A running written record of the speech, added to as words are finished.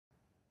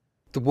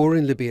The war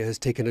in Libya has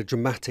taken a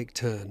dramatic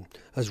turn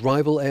as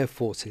rival air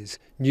forces,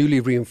 newly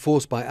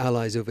reinforced by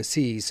allies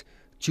overseas,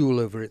 duel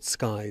over its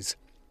skies.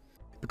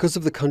 Because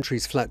of the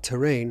country's flat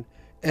terrain,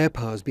 air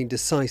power has been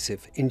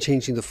decisive in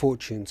changing the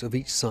fortunes of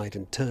each side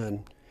in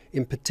turn,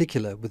 in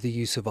particular with the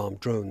use of armed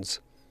drones.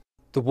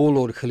 The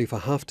warlord Khalifa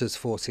Haftar's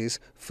forces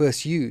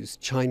first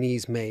used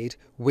Chinese-made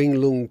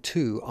Wing-Lung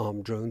 2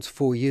 armed drones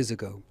 4 years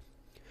ago.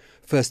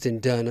 First in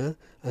Derna,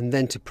 and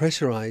then to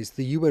pressurize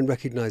the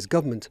UN-recognized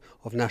government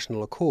of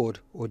National Accord,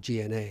 or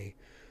GNA,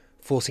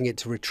 forcing it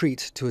to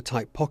retreat to a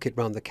tight pocket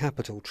round the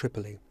capital,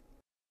 Tripoli.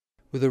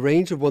 With a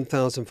range of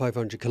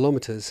 1,500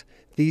 kilometers,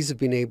 these have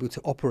been able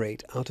to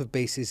operate out of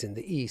bases in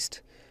the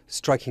east,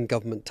 striking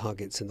government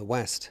targets in the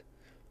west.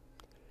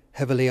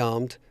 Heavily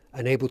armed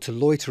and able to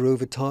loiter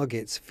over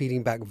targets,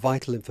 feeding back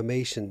vital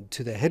information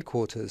to their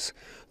headquarters,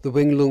 the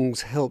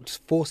Wing-Lungs helped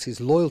forces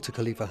loyal to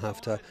Khalifa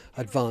Haftar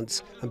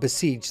advance and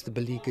besiege the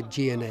beleaguered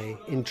GNA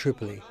in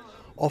Tripoli,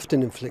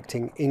 often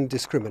inflicting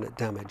indiscriminate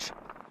damage.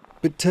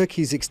 But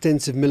Turkey's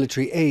extensive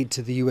military aid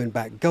to the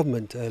UN-backed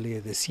government earlier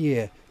this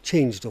year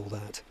changed all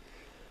that,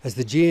 as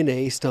the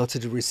GNA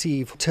started to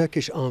receive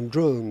Turkish armed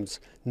drones,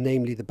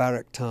 namely the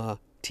Bayraktar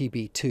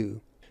TB2.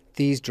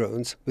 These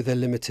drones, with their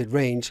limited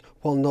range,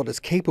 while not as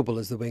capable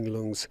as the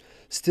Wing-Lungs,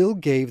 still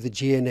gave the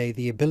GNA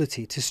the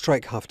ability to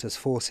strike Haftar's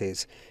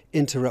forces,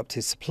 interrupt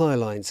his supply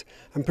lines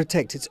and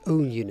protect its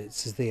own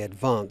units as they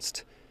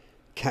advanced,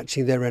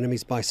 catching their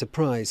enemies by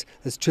surprise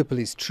as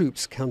Tripoli's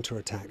troops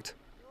counterattacked.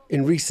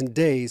 In recent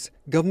days,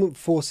 government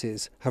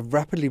forces have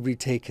rapidly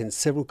retaken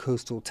several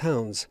coastal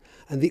towns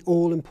and the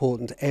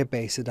all-important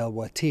airbase at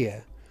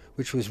Al-Watir,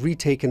 which was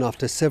retaken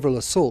after several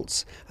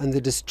assaults and the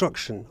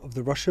destruction of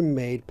the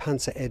Russian-made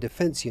Panzer air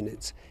defense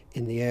units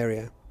in the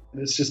area.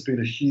 It's just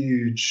been a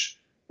huge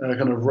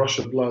kind of rush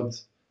of blood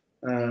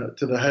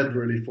to the head,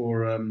 really,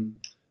 for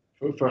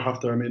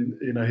Haftar. I mean,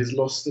 he's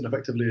lost, and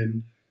effectively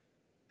in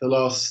the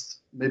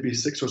last maybe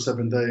 6 or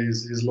 7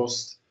 days, he's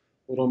lost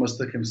what almost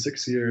took him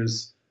 6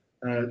 years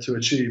to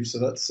achieve. So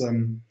that's,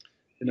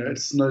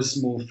 it's no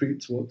small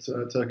feat what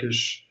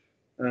Turkish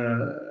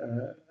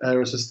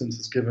air assistance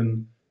has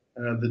given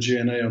the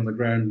GNA on the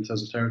ground in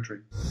terms of territory.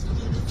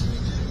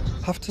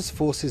 Haftar's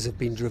forces have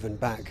been driven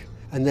back,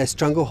 and their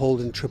stranglehold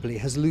in Tripoli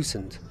has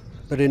loosened.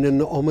 But in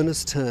an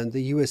ominous turn,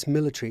 the US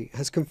military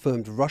has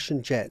confirmed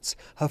Russian jets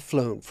have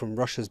flown from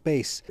Russia's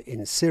base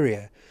in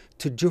Syria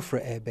to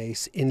Jufra Air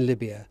Base in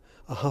Libya,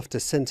 a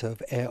Haftar center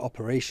of air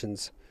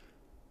operations.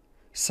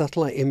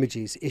 Satellite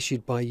images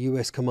issued by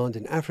US Command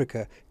in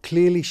Africa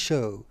clearly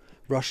show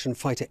Russian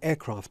fighter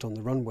aircraft on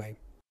the runway.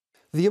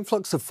 The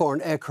influx of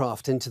foreign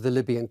aircraft into the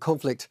Libyan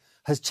conflict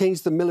has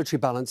changed the military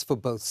balance for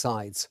both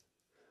sides.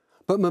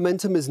 But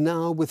momentum is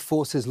now with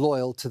forces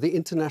loyal to the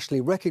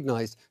internationally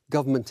recognized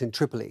government in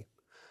Tripoli,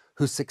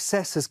 whose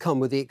success has come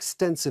with the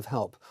extensive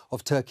help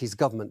of Turkey's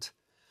government,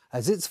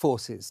 as its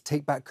forces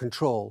take back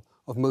control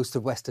of most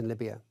of western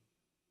Libya.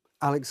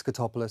 Alex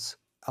Kotopoulos,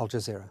 Al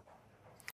Jazeera.